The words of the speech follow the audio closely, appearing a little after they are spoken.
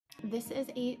This is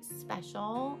a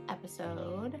special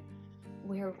episode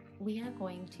where we are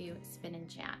going to spin and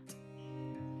chat.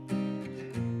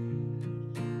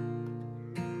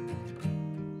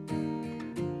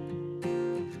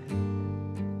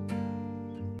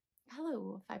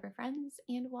 Hello, fiber friends,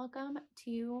 and welcome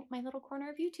to my little corner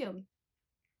of YouTube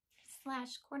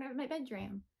 / corner of my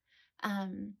bedroom.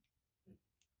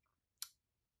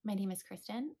 My name is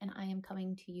Kristen, and I am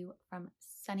coming to you from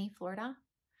sunny Florida,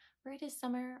 where it is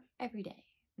summer every day.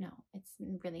 No, it's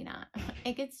really not.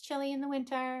 It gets chilly in the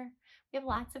winter. We have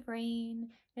lots of rain.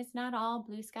 It's not all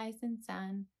blue skies and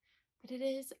sun, but it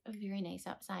is very nice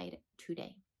outside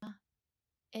today.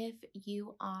 If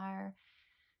you are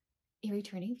a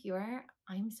returning viewer,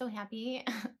 I'm so happy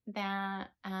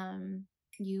that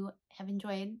you have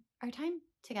enjoyed our time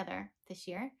together this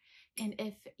year. And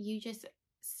if you just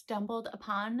stumbled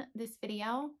upon this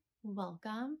video,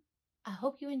 welcome. I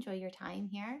hope you enjoy your time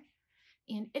here.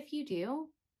 And if you do,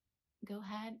 go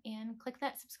ahead and click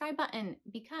that subscribe button,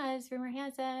 because rumor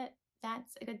has it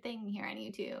that's a good thing here on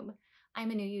YouTube.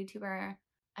 I'm a new YouTuber.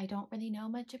 I don't really know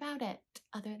much about it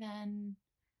other than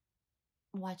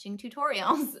watching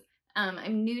tutorials.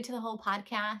 I'm new to the whole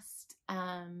podcast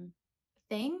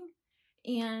thing,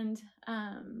 and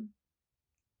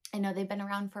I know they've been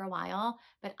around for a while,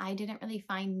 but I didn't really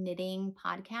find knitting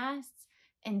podcasts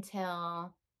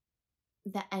until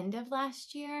the end of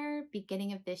last year,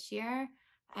 beginning of this year.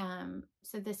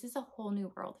 So this is a whole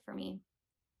new world for me.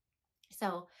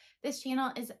 So this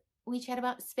channel is, we chat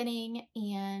about spinning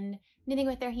and knitting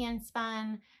with their hand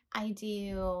spun. I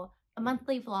do a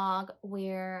monthly vlog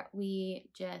where we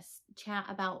just chat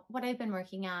about what I've been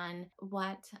working on,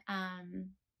 what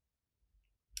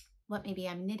maybe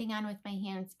I'm knitting on with my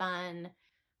hand spun,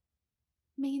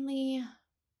 mainly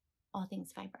all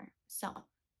things fiber. So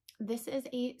this is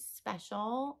a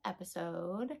special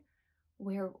episode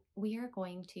where we are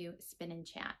going to spin and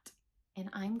chat, and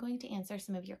I'm going to answer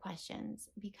some of your questions,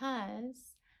 because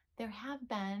there have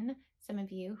been some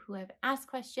of you who have asked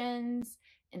questions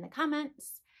in the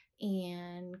comments,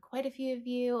 and quite a few of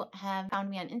you have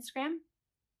found me on Instagram,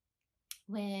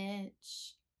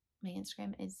 which my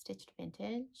Instagram is Stitched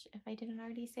Vintage, if I didn't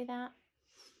already say that.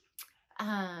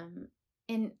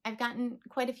 And I've gotten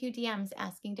quite a few DMs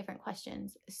asking different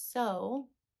questions. So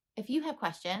if you have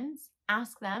questions,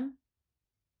 ask them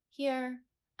here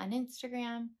on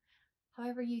Instagram,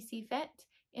 however you see fit,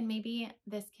 and maybe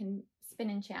this can spin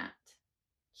and chat.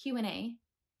 Q&A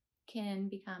can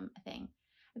become a thing.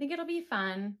 I think it'll be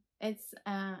fun.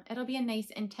 It'll be a nice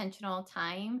intentional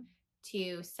time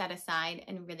to set aside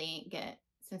and really get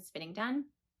some spinning done.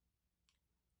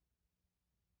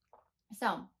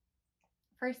 So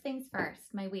first things first,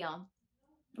 my wheel.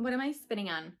 What am I spinning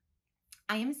on?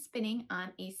 I am spinning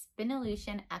on a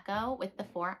Spinolution Echo with the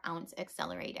 4-ounce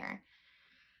accelerator.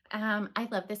 I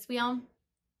love this wheel.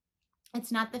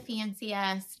 It's not the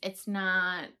fanciest. It's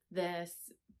not this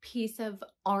piece of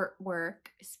artwork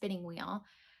spinning wheel,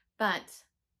 but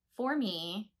for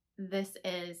me, this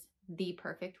is the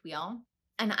perfect wheel,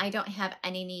 and I don't have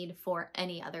any need for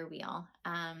any other wheel.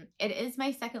 It is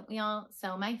my second wheel.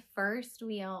 So my first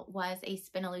wheel was a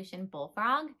Spinolution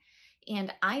Bullfrog,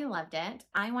 and I loved it.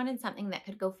 I wanted something that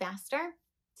could go faster.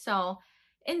 So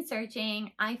in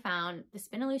searching, I found the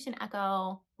Spinolution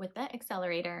Echo with the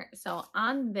accelerator. So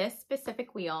on this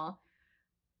specific wheel,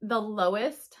 the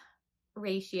lowest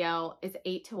ratio is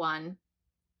 8:1.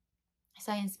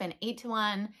 So I can spin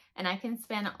 8:1, and I can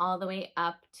spin all the way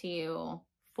up to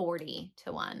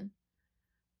 40:1.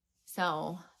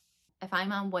 So if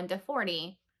I'm on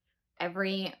 1:40,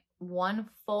 every one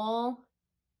full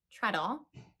treadle,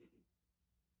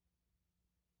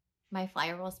 my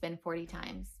flyer will spin 40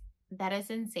 times. That is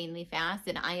insanely fast,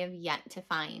 and I have yet to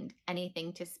find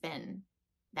anything to spin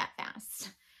that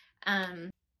fast. I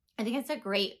think it's a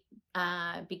great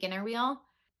beginner wheel.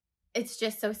 It's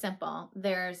just so simple.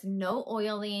 There's no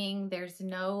oiling. There's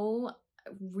no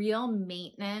real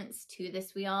maintenance to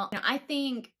this wheel. I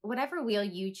think whatever wheel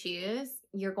you choose,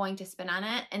 you're going to spin on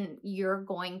it, and you're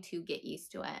going to get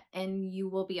used to it, and you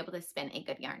will be able to spin a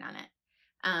good yarn on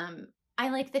it. I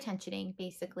like the tensioning,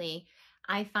 basically.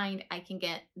 I find I can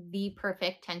get the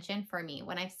perfect tension for me.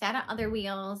 When I've sat on other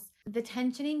wheels, the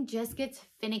tensioning just gets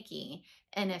finicky.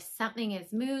 And if something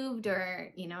is moved,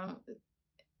 or,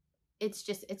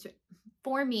 it's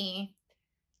for me,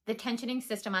 the tensioning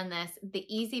system on this, the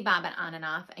easy bobbin on and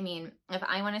off. I mean, if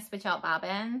I want to switch out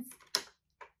bobbins,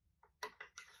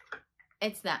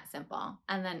 it's that simple.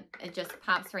 And then it just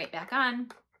pops right back on.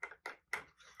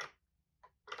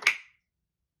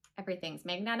 Everything's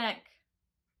magnetic.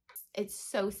 It's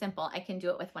so simple. I can do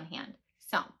it with one hand.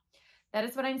 So that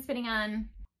is what I'm spinning on.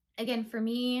 Again, for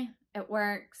me, it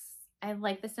works. I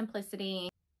like the simplicity.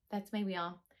 That's my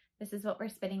wheel. This is what we're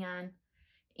spinning on.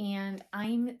 And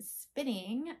I'm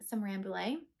spinning some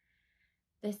Rambouillet.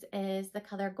 This is the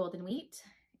color Golden Wheat,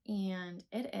 and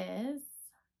it is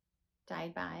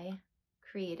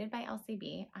created by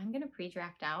LCB. I'm gonna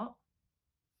pre-draft out.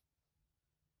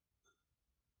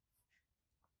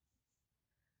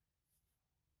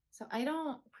 So I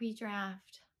don't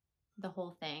pre-draft the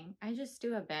whole thing. I just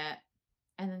do a bit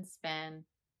and then spin,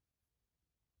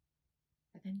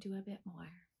 and then do a bit more.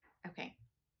 Okay,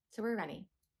 so we're ready.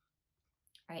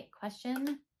 All right,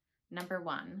 question number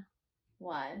 1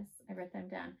 was, I wrote them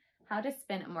down, how to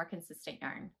spin a more consistent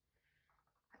yarn.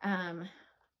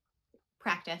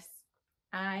 Practice.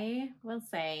 I will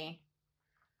say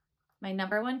my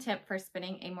number 1 tip for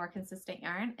spinning a more consistent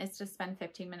yarn is to spend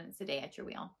 15 minutes a day at your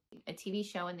wheel. A TV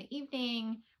show in the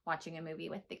evening, watching a movie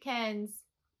with the kids,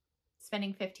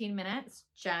 spending 15 minutes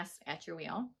just at your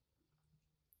wheel.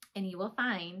 And you will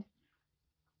find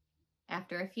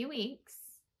after a few weeks,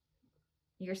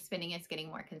 your spinning is getting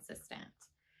more consistent.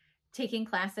 Taking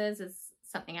classes is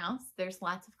something else. There's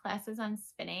lots of classes on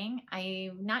spinning.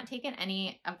 I've not taken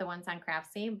any of the ones on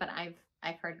Craftsy, but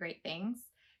I've heard great things.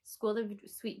 School of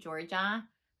Sweet Georgia,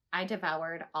 I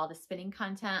devoured all the spinning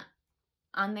content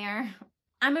on there.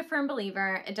 I'm a firm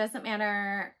believer. It doesn't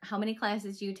matter how many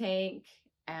classes you take,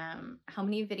 how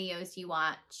many videos you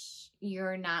watch.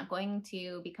 You're not going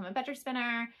to become a better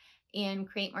spinner and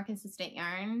create more consistent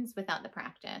yarns without the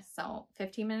practice. So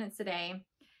 15 minutes a day.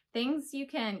 Things you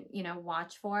can,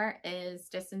 watch for is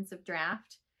distance of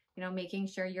draft, making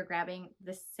sure you're grabbing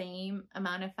the same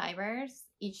amount of fibers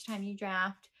each time you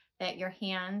draft, that your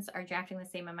hands are drafting the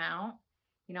same amount.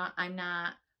 I'm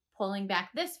not pulling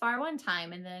back this far one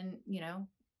time and then,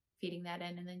 feeding that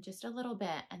in and then just a little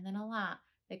bit and then a lot.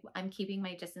 Like I'm keeping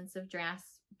my distance of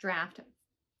draft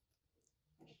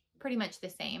pretty much the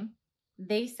same.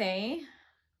 They say,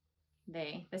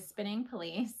 the spinning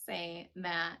police say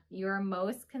that your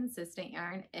most consistent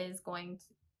yarn is going to,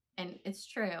 and it's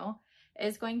true,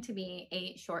 is going to be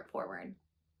a short forward.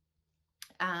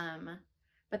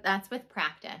 But that's with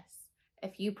practice.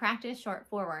 If you practice short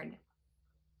forward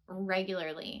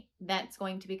regularly, that's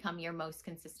going to become your most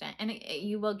consistent, and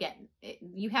you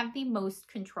have the most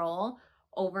control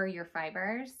over your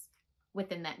fibers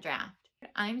within that draft.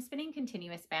 I'm spinning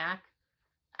continuous back,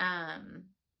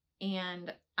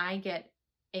 and I get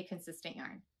a consistent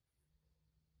yarn.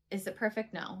 Is it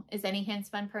perfect? No. Is any hand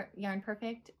spun yarn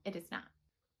perfect? It is not.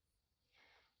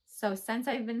 So since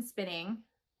I've been spinning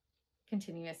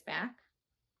continuous back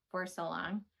for so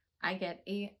long, I get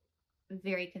a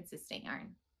very consistent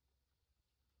yarn.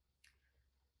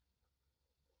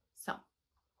 So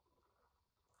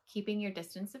keeping your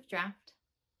distance of draft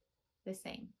the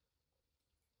same,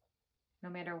 no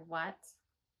matter what.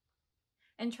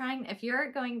 And trying,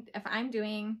 if I'm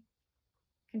doing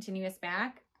continuous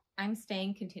back, I'm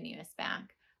staying continuous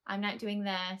back. I'm not doing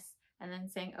this and then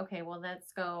saying, okay, well,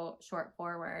 let's go short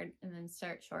forward and then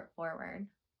start short forward.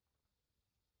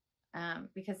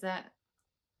 Because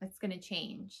that's going to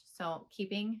change. So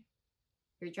keeping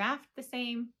your draft the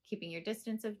same, keeping your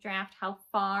distance of draft. How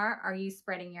far are you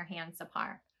spreading your hands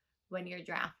apart when you're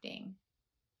drafting?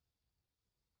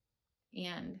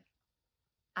 And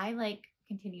I like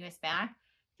continuous back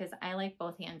because I like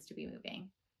both hands to be moving.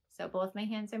 So both my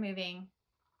hands are moving.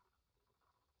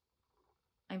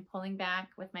 I'm pulling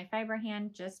back with my fiber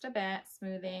hand just a bit,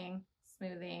 smoothing,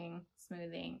 smoothing,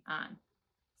 smoothing on.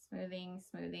 Smoothing,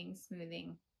 smoothing,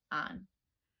 smoothing on.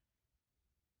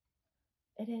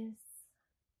 It is,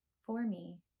 for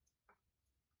me,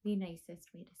 the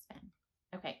nicest way to spin.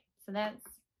 Okay, so that's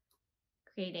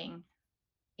creating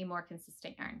a more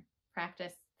consistent yarn.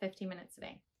 Practice 15 minutes a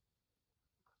day.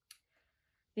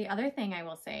 The other thing I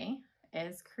will say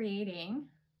is creating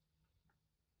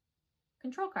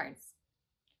control cards.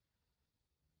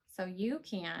 So you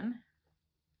can,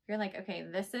 if you're like, okay,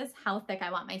 this is how thick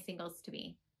I want my singles to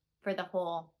be for the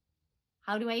whole,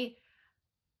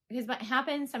 because what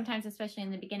happens sometimes, especially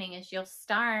in the beginning, is you'll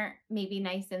start maybe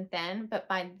nice and thin, but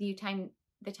by the time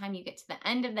you get to the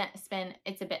end of that spin,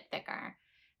 it's a bit thicker.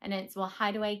 And it's, well,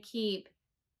 how do I keep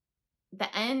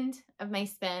the end of my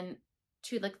spin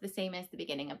to look the same as the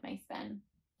beginning of my spin?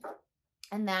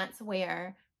 And that's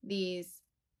where these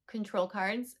control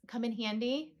cards come in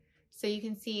handy. So you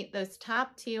can see those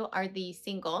top 2 are the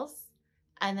singles,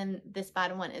 and then this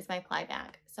bottom one is my ply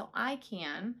back. So I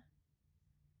can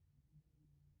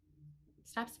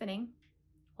stop spinning,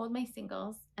 hold my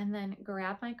singles, and then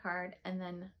grab my card, and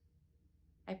then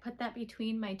I put that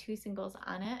between my 2 singles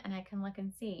on it, and I can look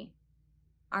and see,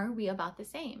 are we about the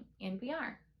same? And we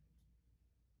are.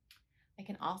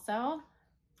 also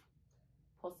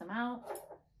pull some out,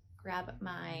 grab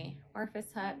my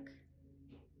orifice hook,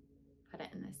 put it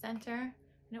in the center,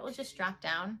 and it will just drop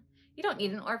down. You don't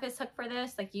need an orifice hook for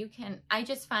this. Like you can, I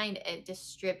just find it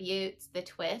distributes the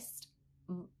twist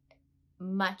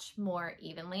much more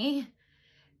evenly.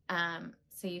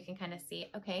 So you can kind of see,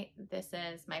 okay, this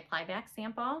is my plyback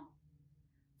sample,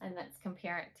 and let's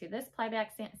compare it to this plyback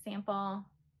sample.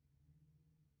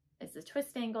 Is the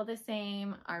twist angle the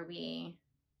same? Are we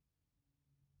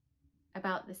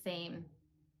about the same?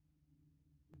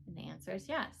 And the answer is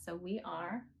yes. So we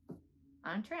are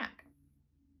on track.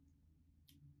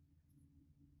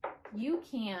 You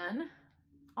can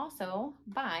also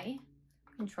buy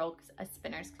a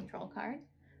spinner's control card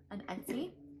on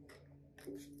Etsy.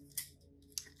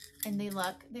 And they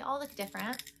all look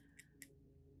different.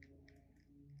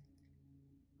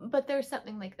 But there's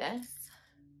something like this.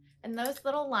 And those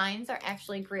little lines are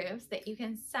actually grooves that you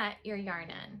can set your yarn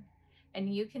in.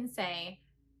 And you can say,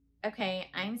 okay,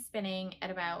 I'm spinning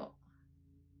at about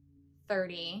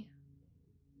 30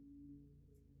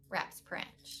 reps per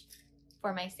inch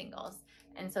for my singles.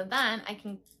 And so then I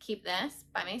can keep this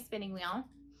by my spinning wheel.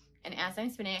 And as I'm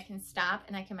spinning, I can stop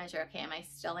and I can measure, okay, am I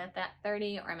still at that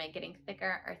 30 or am I getting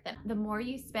thicker or thin? The more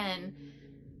you spin,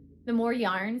 the more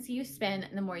yarns you spin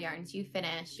and the more yarns you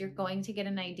finish, you're going to get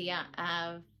an idea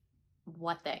of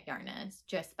what that yarn is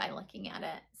just by looking at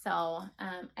it. So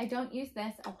I don't use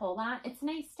this a whole lot. It's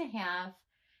nice to have.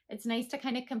 It's nice to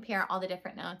kind of compare all the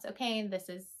different notes. Okay, this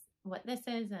is what this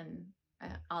is and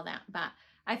all that. But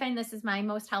I find this is my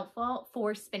most helpful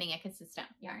for spinning a consistent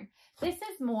yarn. This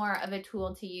is more of a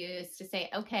tool to use to say,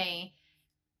 okay,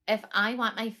 if I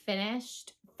want my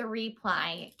finished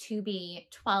 3-ply to be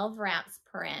 12 wraps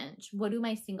per inch, what do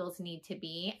my singles need to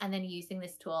be? And then using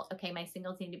this tool, okay, my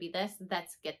singles need to be this,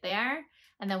 let's get there.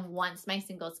 And then once my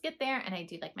singles get there and I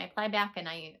do like my ply back and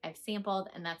I've sampled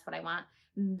and that's what I want,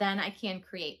 then I can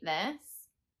create this.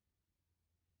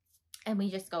 And we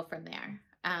just go from there.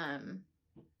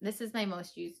 This is my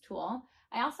most used tool.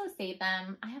 I also save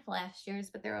them. I have last year's,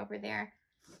 but they're over there.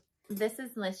 This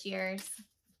is this year's.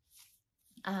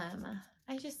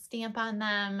 I just stamp on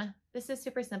them. This is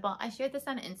super simple. I shared this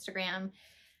on Instagram.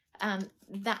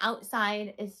 The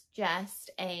outside is just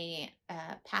a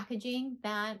packaging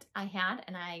that I had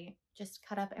and I just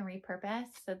cut up and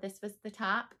repurposed. So this was the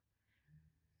top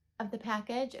of the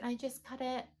package and I just cut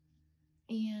it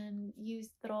and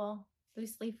used little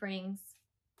loose leaf rings.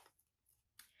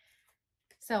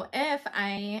 So if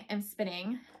I am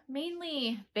spinning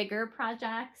mainly bigger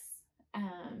projects,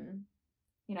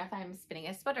 you know, if I'm spinning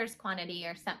a sweater's quantity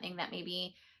or something that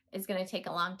maybe is going to take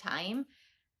a long time,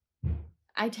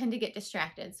 I tend to get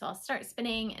distracted. So I'll start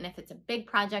spinning, and if it's a big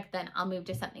project, then I'll move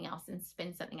to something else and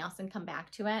spin something else and come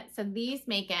back to it. So these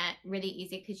make it really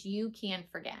easy because you can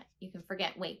forget. You can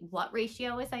forget, wait, what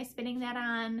ratio was I spinning that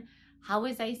on? How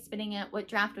was I spinning it? What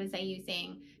draft was I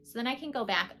using? So then I can go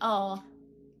back, oh,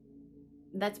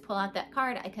 let's pull out that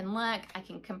card. I can look, I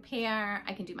can compare,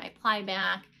 I can do my ply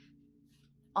back,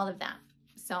 all of that.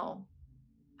 So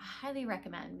I highly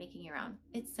recommend making your own.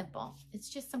 It's simple. It's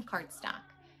just some cardstock.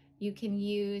 You can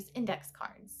use index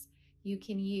cards. You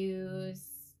can use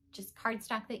just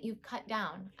cardstock that you've cut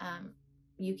down.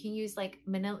 You can use like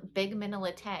big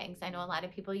manila tags. I know a lot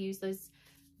of people use those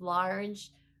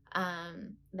large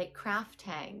like craft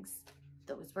tags.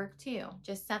 Those work too.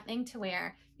 Just something to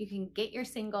where you can get your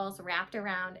singles wrapped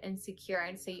around and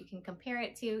secured so you can compare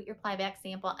it to your plyback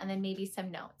sample, and then maybe some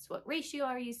notes. What ratio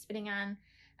are you spinning on?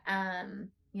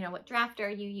 You know, what draft are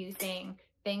you using?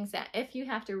 Things that if you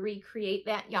have to recreate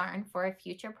that yarn for a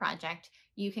future project,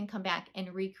 you can come back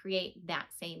and recreate that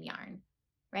same yarn,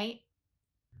 right?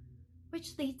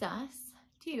 Which leads us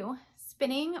to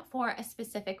spinning for a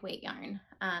specific weight yarn.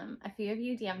 A few of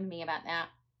you DM'd me about that.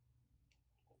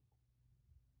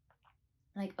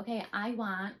 Like, okay, I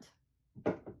want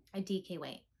a DK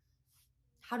weight.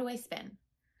 How do I spin?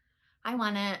 I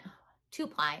want a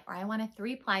 2-ply or I want a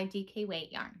 3-ply DK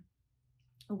weight yarn.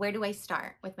 Where do I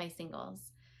start with my singles?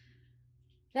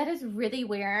 That is really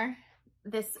where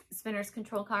this spinner's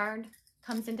control card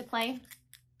comes into play.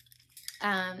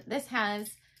 This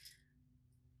has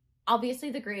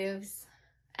obviously the grooves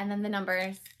and then the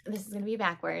numbers. This is going to be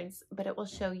backwards, but it will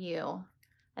show you,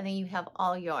 and then you have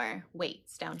all your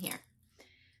weights down here.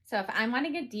 So if I'm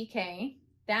wanting a DK,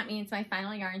 that means my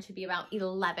final yarn should be about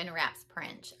 11 wraps per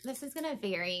inch. This is going to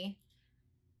vary,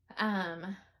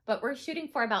 but we're shooting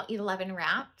for about 11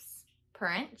 wraps per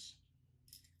inch,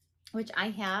 which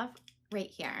I have right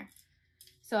here.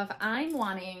 So if I'm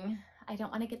wanting, I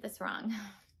don't want to get this wrong,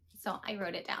 so I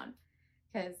wrote it down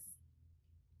because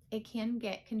it can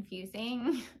get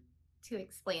confusing to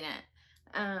explain it.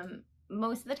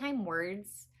 Most of the time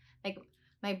words, like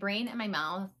my brain and my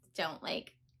mouth don't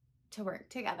like to work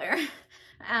together.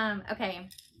 Okay.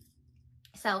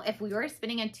 So if we were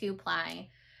spinning a 2-ply,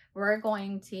 we're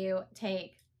going to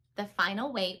take the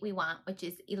final weight we want, which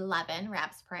is 11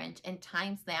 wraps per inch, and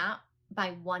times that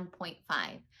by 1.5.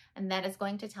 And that is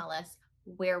going to tell us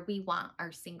where we want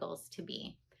our singles to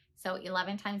be. So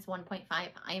 11 times 1.5, I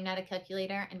am not a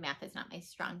calculator and math is not my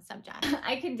strong subject.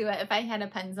 I could do it if I had a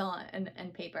pencil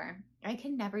and paper. I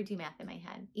can never do math in my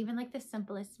head. Even like the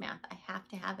simplest math, I have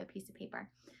to have a piece of paper.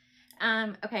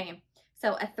 Okay,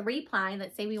 so a 3-ply,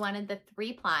 let's say we wanted the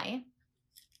 3-ply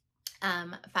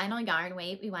final yarn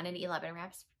weight, we wanted 11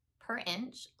 wraps per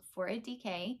inch for a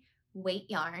DK weight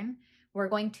yarn. We're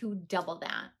going to double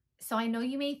that. So I know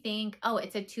you may think, oh,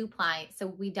 it's a 2-ply, so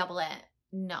we double it.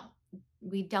 No,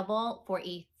 we double for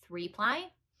a 3-ply.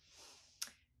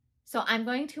 So I'm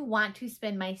going to want to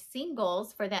spin my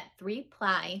singles for that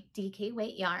 3-ply DK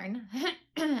weight yarn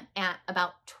at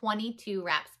about 22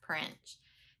 wraps per inch.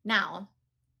 Now,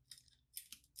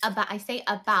 I say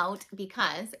about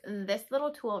because this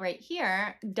little tool right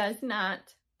here does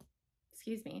not,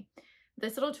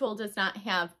 this little tool does not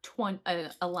have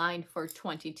a line for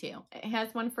 22. It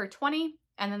has one for 20,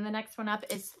 and then the next one up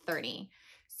is 30.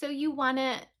 So you want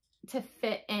it to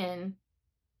fit in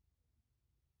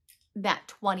that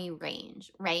 20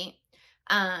 range, right?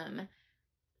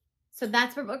 So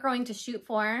that's what we're going to shoot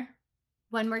for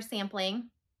when we're sampling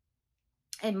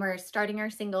and we're starting our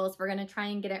singles. We're going to try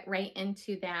and get it right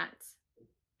into that,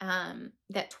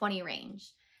 that 20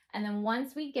 range. And then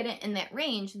once we get it in that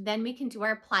range, then we can do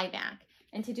our ply back.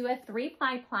 And to do a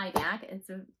 3-ply ply back,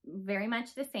 it's very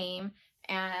much the same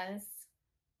as,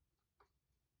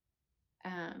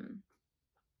 so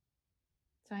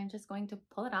I'm just going to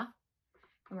pull it off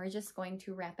and we're just going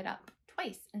to wrap it up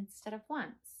twice instead of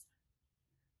once.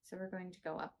 So we're going to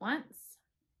go up once.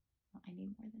 Well, I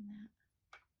need more than that.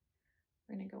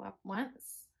 We're going to go up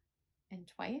once and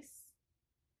twice,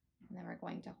 and then we're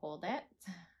going to hold it.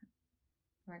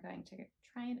 We're going to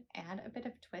try and add a bit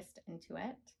of twist into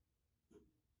it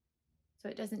so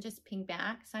it doesn't just ping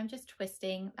back. So I'm just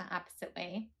twisting the opposite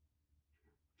way.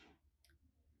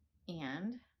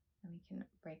 And then we can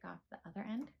break off the other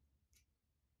end,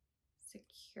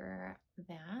 secure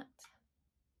that.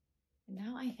 And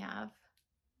now I have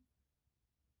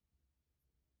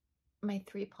my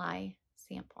 3-ply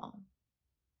sample.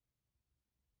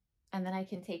 And then I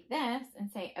can take this and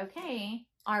say, okay,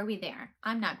 are we there?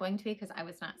 I'm not going to because I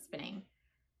was not spinning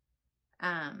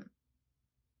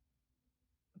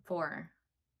for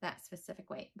that specific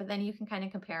weight. But then you can kind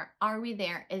of compare, are we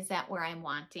there? Is that where I'm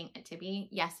wanting it to be?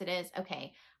 Yes, it is.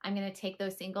 Okay, I'm going to take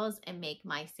those singles and make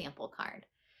my sample card.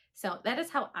 So that is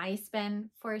how I spin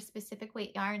for a specific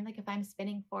weight yarn. Like if I'm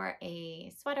spinning for a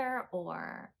sweater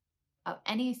or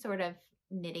any sort of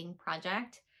knitting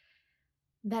project,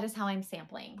 that is how I'm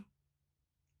sampling.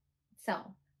 So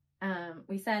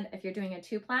we said if you're doing a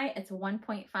 2-ply, it's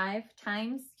 1.5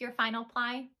 times your final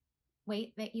ply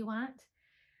weight that you want.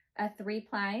 A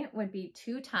 3-ply would be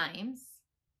 2 times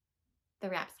the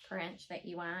wraps per inch that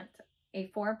you want.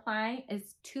 A 4-ply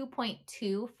is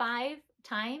 2.25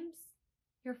 times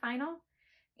your final.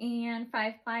 And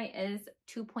 5-ply is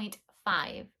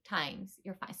 2.5 times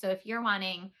your final. So if you're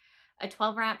wanting a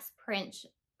 12 wraps per inch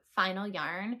final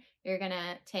yarn, you're going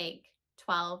to take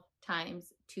 12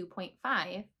 times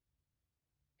 2.5,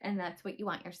 and that's what you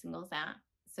want your singles at.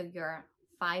 So your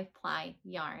 5-ply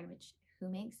yarn, which who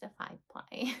makes a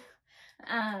 5-ply?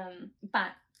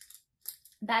 But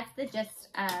that's the gist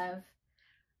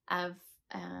of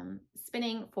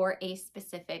spinning for a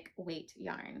specific weight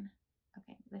yarn.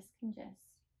 Okay, this can just,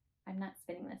 I'm not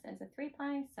spinning this as a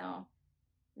 3-ply, so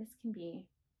this can be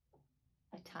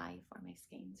a tie for my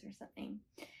skeins or something.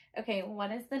 Okay,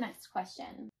 what is the next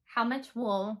question? How much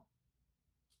wool,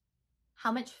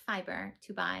 how much fiber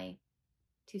to buy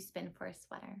to spin for a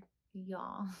sweater?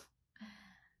 Y'all,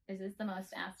 this is the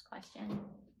most asked question.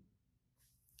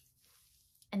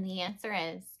 And the answer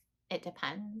is, it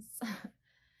depends.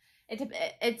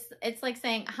 It's like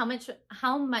saying how much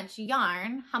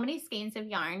yarn, how many skeins of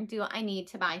yarn do I need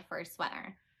to buy for a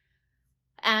sweater?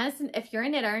 As if you're a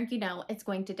knitter, you know it's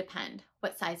going to depend.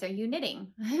 What size are you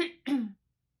knitting?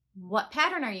 What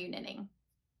pattern are you knitting?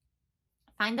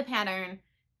 Find the pattern,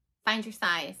 find your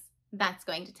size. That's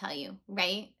going to tell you,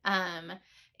 right? And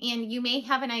you may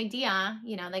have an idea,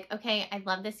 you know, like, okay, I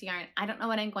love this yarn. I don't know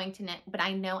what I'm going to knit, but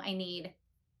I know I need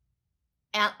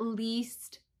at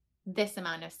least this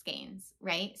amount of skeins,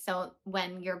 right? So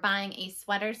when you're buying a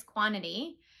sweater's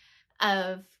quantity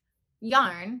of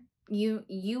yarn,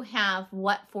 you have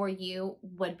what for you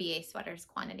would be a sweater's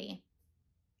quantity.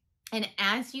 And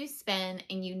as you spin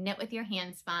and you knit with your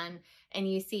hand spun and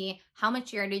you see how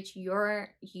much yardage you're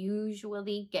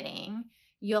usually getting,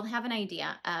 you'll have an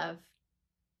idea of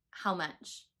how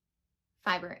much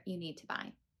fiber you need to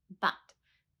buy. But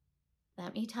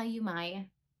let me tell you my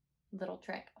little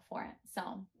trick for it.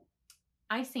 So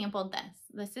I sampled this.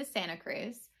 This is Santa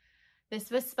Cruz. This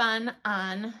was spun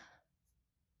on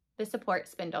the support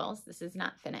spindles. This is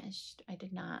not finished.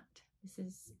 This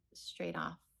is straight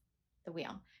off the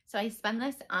wheel. So I spun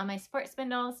this on my support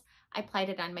spindles. I applied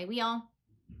it on my wheel.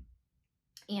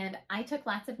 And I took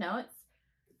lots of notes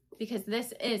because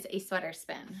this is a sweater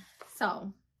spin.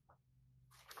 So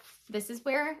this is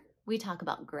where we talk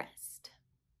about grist.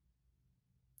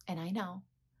 And I know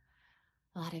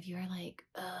a lot of you are like,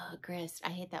 oh, grist, I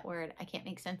hate that word. I can't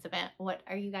make sense of it. What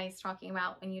are you guys talking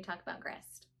about when you talk about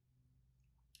grist?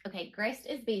 Okay, grist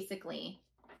is basically,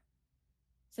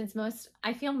 since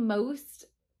I feel most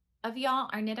of y'all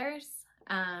are knitters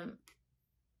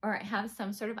or have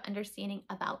some sort of understanding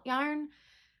about yarn.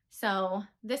 So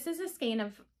this is a skein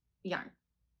of yarn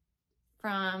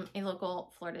from a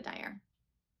local Florida dyer.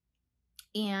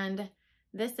 And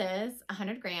this is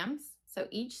 100 grams. So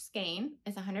each skein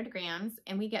is 100 grams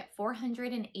and we get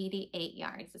 488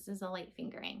 yards. This is a light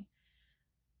fingering.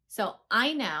 So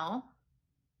I know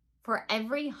for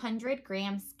every 100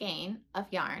 gram skein of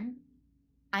yarn,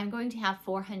 I'm going to have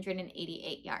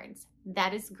 488 yards.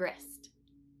 That is grist.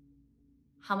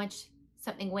 How much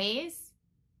something weighs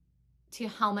to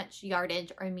how much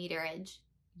yardage or meterage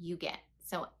you get.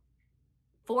 So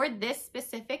for this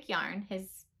specific yarn, his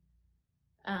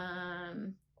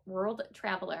World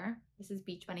Traveler, this is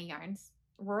Beach Bunny Yarns,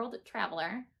 World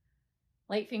Traveler,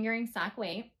 light fingering sock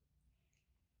weight,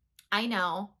 I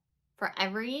know for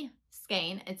every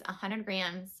skein, it's 100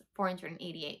 grams,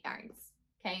 488 yards,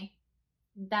 okay?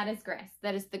 That is grist.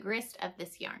 That is the grist of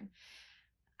this yarn.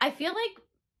 I feel like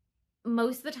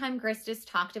most of the time grist is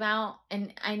talked about,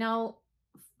 and I know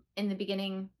in the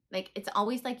beginning, like it's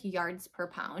always like yards per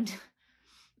pound.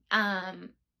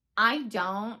 I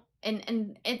don't,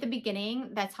 and at the beginning,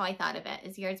 that's how I thought of it,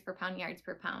 is yards per pound, yards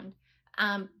per pound.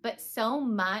 But so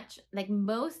much, like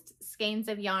most skeins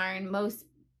of yarn, most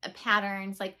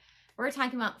patterns, like we're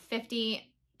talking about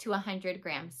 50 to 100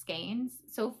 gram skeins.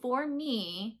 So for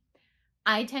me,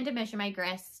 I tend to measure my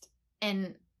grist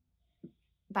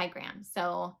by grams.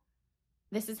 So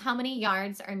this is how many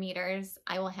yards or meters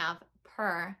I will have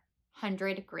per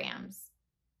 100 grams.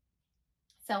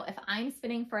 So if I'm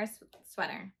spinning for a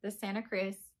sweater, this Santa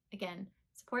Cruz, again,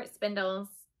 support spindles,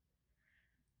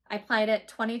 I applied it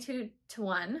 22 to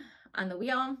 1 on the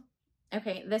wheel.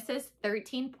 Okay, this is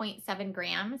 13.7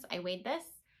 grams. I weighed this,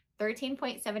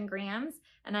 13.7 grams,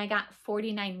 and I got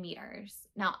 49 meters.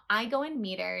 Now, I go in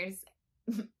meters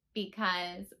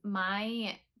because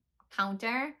my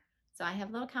counter, so I have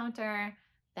a little counter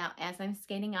that as I'm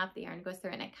skating up, the yarn goes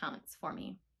through and it counts for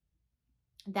me.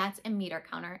 That's a meter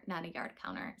counter, not a yard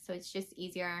counter. So it's just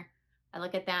easier. I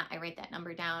look at that, I write that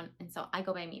number down, and so I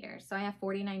go by meters. So I have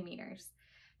 49 meters.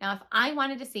 Now, if I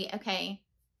wanted to see, okay,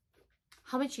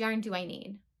 how much yarn do I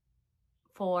need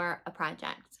for a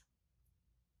project?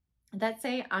 Let's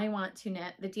say I want to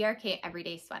knit the DRK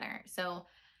Everyday Sweater. So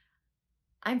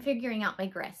I'm figuring out my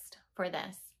grist for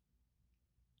this.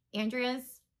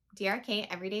 Andrea's DRK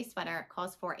Everyday Sweater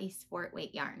calls for a sport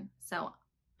weight yarn. So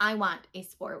I want a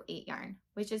sport weight yarn,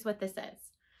 which is what this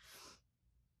is.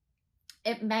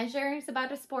 It measures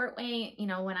about a sport weight. You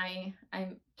know, when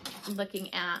I'm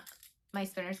looking at my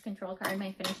spinner's control card,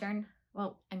 my finish yarn.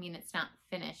 Well, I mean, it's not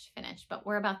finish, but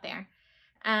we're about there.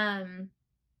 And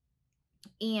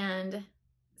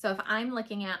so if I'm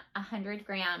looking at 100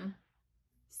 gram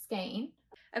skein,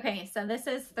 okay, so this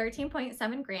is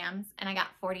 13.7 grams and I got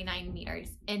 49 meters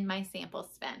in my sample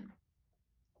spin.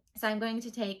 So I'm going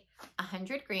to take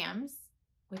 100 grams,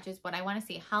 which is what I want to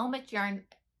see. How much yarn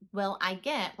will I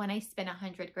get when I spin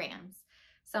 100 grams?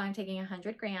 So I'm taking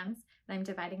 100 grams and I'm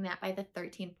dividing that by the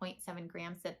 13.7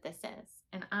 grams that this is.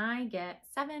 And I get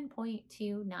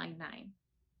 7.299,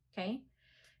 okay?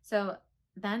 So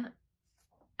then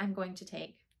I'm going to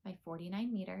take my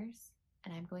 49 meters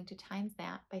and I'm going to times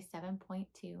that by 7.299.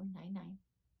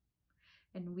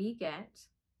 And we get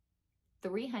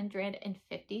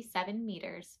 357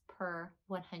 meters per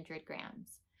 100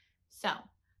 grams. So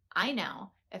I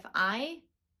know if I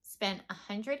spin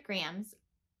 100 grams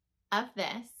of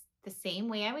this the same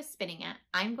way I was spinning it,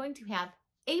 I'm going to have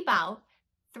about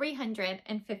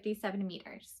 357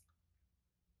 meters.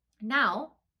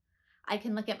 Now I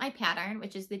can look at my pattern,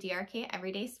 which is the DRK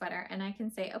Everyday Sweater, and I can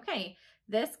say, okay,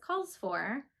 this calls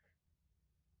for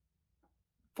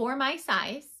for my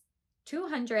size,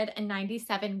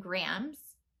 297 grams,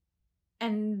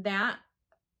 and that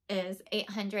is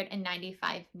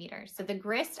 895 meters. So the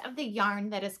grist of the yarn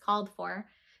that is called for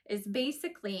is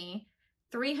basically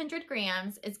 300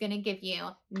 grams is going to give you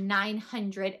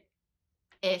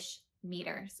 900-ish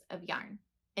meters of yarn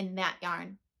in that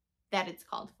yarn that it's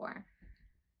called for.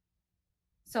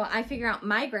 So I figure out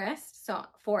my grist. So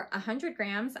for 100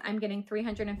 grams, I'm getting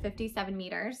 357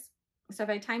 meters. So if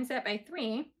I times that by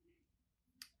 3,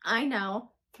 I know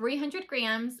 300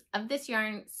 grams of this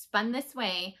yarn spun this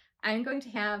way, I'm going to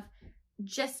have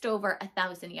just over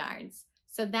 1,000 yards.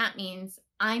 So that means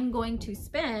I'm going to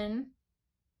spin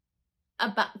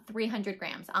about 300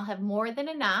 grams. I'll have more than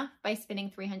enough by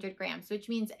spinning 300 grams, which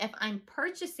means if I'm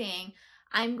purchasing,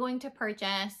 I'm going to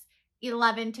purchase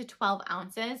 11 to 12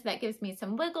 ounces. That gives me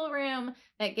some wiggle room.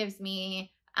 That gives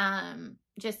me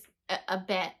just a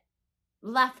bit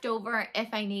left over if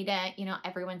I need it. You know,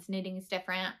 everyone's knitting is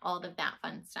different, all of that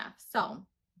fun stuff. So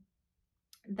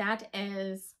that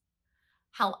is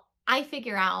how I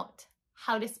figure out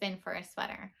how to spin for a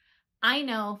sweater. I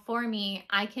know for me,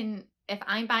 I can, if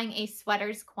I'm buying a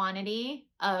sweater's quantity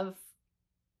of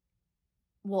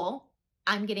wool,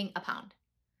 I'm getting a pound.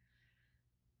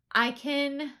 I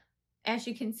can, as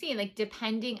you can see, like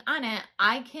depending on it,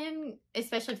 I can,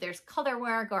 especially if there's color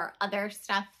work or other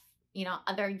stuff, you know,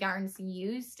 other yarns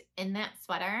used in that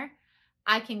sweater,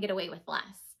 I can get away with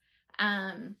less.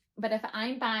 But if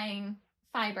I'm buying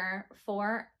fiber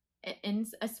for in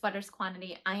a sweater's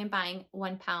quantity, I am buying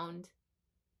 1 pound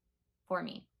for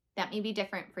me. That may be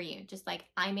different for you. Just like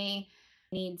I may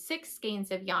need 6 skeins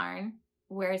of yarn,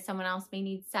 whereas someone else may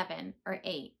need 7 or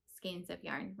 8 skeins of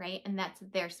yarn, right? And that's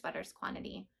their sweater's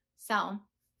quantity. So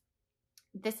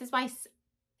this is why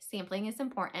sampling is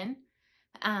important.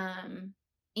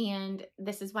 And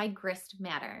this is why grist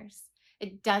matters.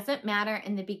 It doesn't matter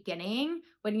in the beginning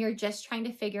when you're just trying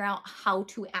to figure out how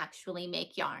to actually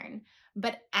make yarn.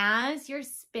 But as your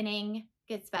spinning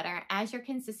gets better, as your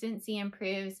consistency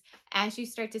improves, as you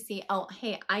start to see, oh,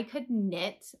 hey, I could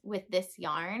knit with this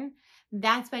yarn,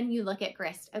 that's when you look at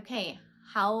grist. Okay,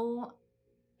 how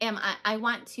am I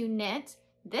want to knit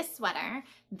this sweater.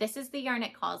 This is the yarn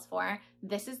it calls for.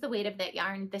 This is the weight of that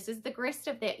yarn. This is the grist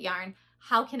of that yarn.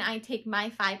 How can I take my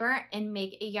fiber and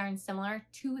make a yarn similar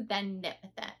to then knit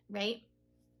with it, right?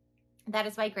 That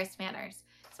is why grist matters.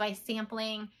 It's why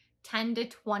sampling 10 to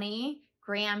 20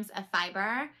 grams of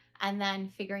fiber and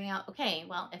then figuring out, okay,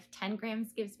 well, if 10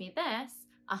 grams gives me this,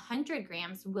 100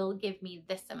 grams will give me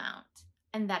this amount.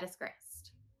 And that is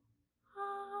grist.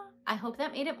 I hope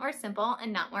that made it more simple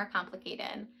and not more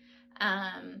complicated.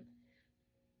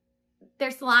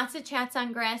 There's lots of chats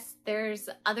on grist. There's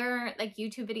other like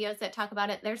YouTube videos that talk about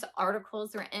it. There's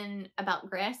articles written about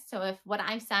grist. So if what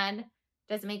I've said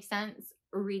doesn't make sense,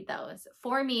 read those.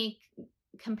 For me,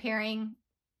 comparing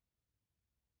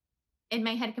in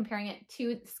my head, comparing it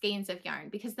to skeins of yarn,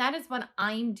 because that is what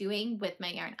I'm doing with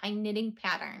my yarn. I'm knitting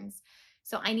patterns.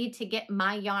 So I need to get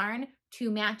my yarn to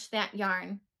match that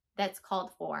yarn that's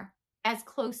called for as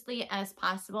closely as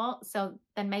possible. So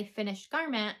then my finished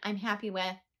garment, I'm happy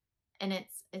with, and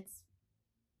it's,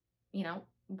 you know,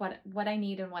 what I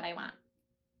need and what I want.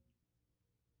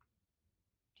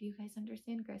 Do you guys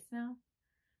understand grist now?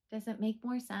 Does it make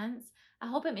more sense? I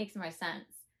hope it makes more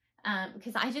sense.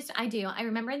 Because I do. I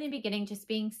remember in the beginning just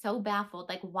being so baffled,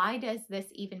 like, why does this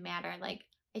even matter? Like,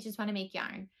 I just want to make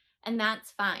yarn, and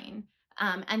that's fine.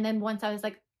 And then once I was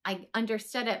like, I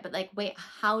understood it, but like, wait,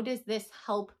 how does this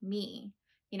help me?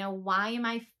 You know, why am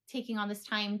I taking all this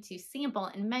time to sample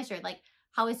and measure? Like,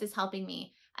 how is this helping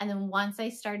me? And then once I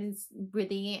started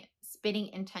really spinning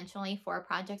intentionally for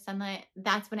projects,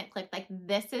 that's when it clicked. Like,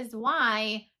 this is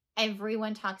why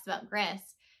everyone talks about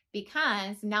grist,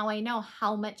 because now I know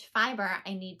how much fiber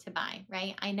I need to buy,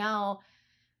 right? I know,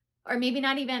 or maybe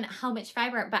not even how much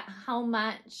fiber, but how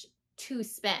much to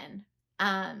spin.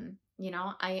 You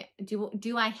know,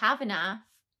 do I have enough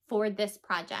for this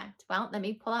project? Well, let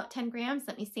me pull out 10 grams.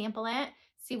 Let me sample it,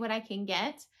 see what I can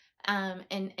get,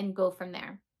 and go from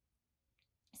there.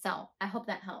 So I hope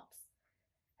that helps.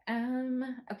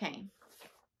 Okay.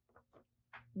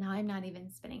 Now I'm not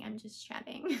even spinning. I'm just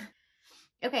chatting.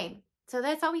 Okay. So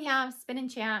that's all we have. Spin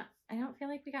and chat. I don't feel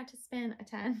like we got to spin a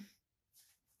ton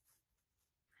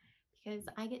because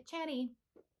I get chatty.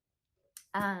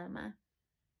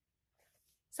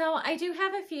 So I do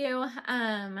have a few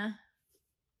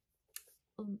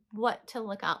what to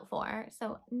look out for.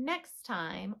 So next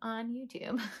time on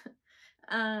YouTube,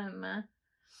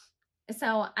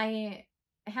 so I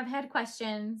have had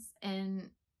questions, and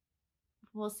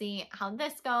we'll see how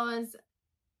this goes,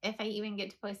 if I even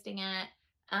get to posting it.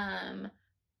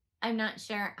 I'm not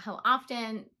sure how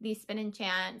often these spin-in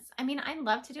chats. I mean, I'd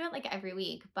love to do it like every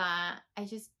week, but I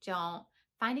just don't.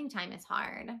 Finding time is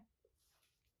hard.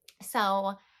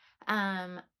 So,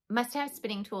 must-have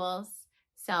spinning tools.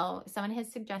 So someone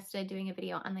has suggested doing a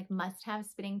video on like must-have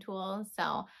spinning tools.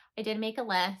 So I did make a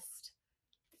list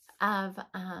of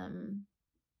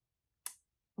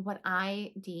what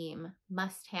I deem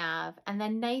must-have, and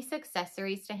then nice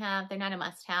accessories to have. They're not a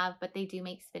must-have, but they do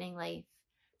make spinning life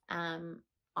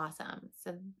awesome.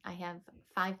 So I have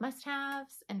 5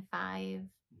 must-haves and 5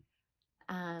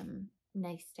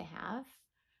 nice to have.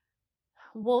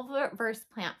 Wool versus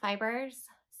plant fibers.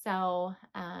 So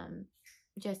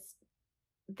just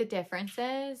the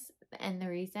differences and the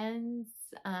reasons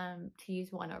to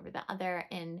use one over the other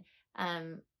in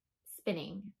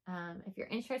spinning. If you're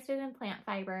interested in plant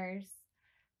fibers,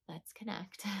 let's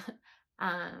connect.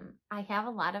 I have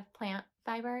a lot of plant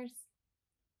fibers.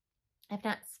 I've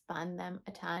not spun them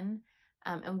a ton,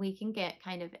 and we can get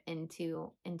kind of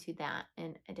into that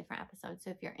in a different episode.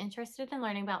 So if you're interested in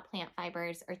learning about plant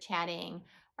fibers or chatting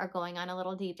or going on a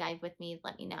little deep dive with me,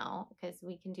 let me know, because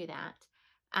we can do that.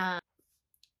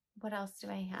 What else do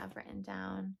I have written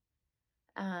down?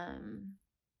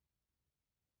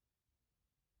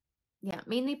 Yeah,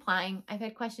 mainly plying. I've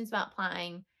had questions about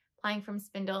plying from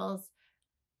spindles,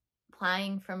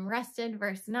 plying from rested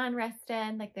versus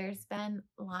non-rested. Like there's been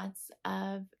lots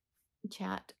of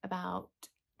chat about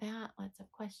that, lots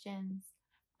of questions.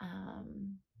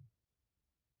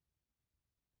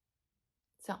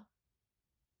 So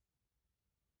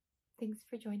thanks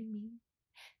for joining me.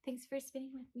 Thanks for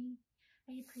spinning with me.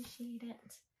 I appreciate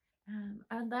it.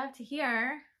 I'd love to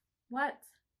hear what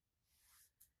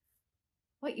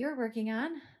you're working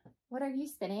on. What are you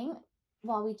spinning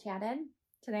while we chatted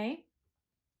today?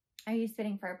 Are you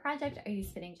spinning for a project? Are you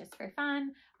spinning just for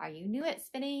fun? Are you new at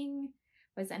spinning?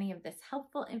 Was any of this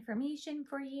helpful information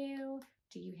for you?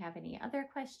 Do you have any other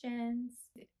questions?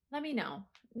 Let me know.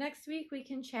 Next week we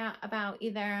can chat about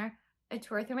either a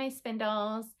tour through my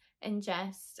spindles and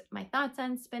just my thoughts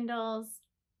on spindles,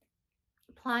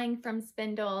 plying from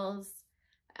spindles,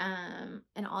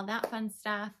 and all that fun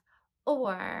stuff.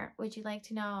 Or would you like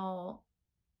to know,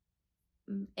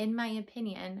 in my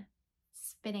opinion,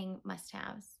 spinning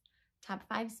must-haves? Top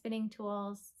 5 spinning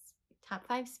tools, top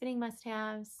 5 spinning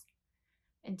must-haves,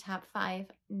 and top 5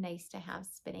 nice-to-have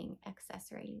spinning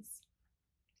accessories.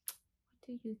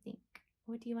 What do you think?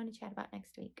 What do you want to chat about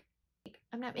next week?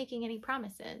 I'm not making any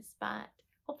promises, but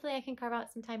hopefully I can carve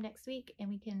out some time next week and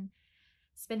we can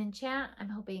spin and chat. I'm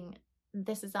hoping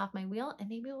this is off my wheel and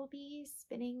maybe we'll be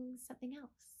spinning something else.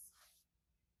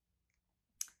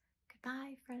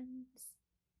 Goodbye, friends.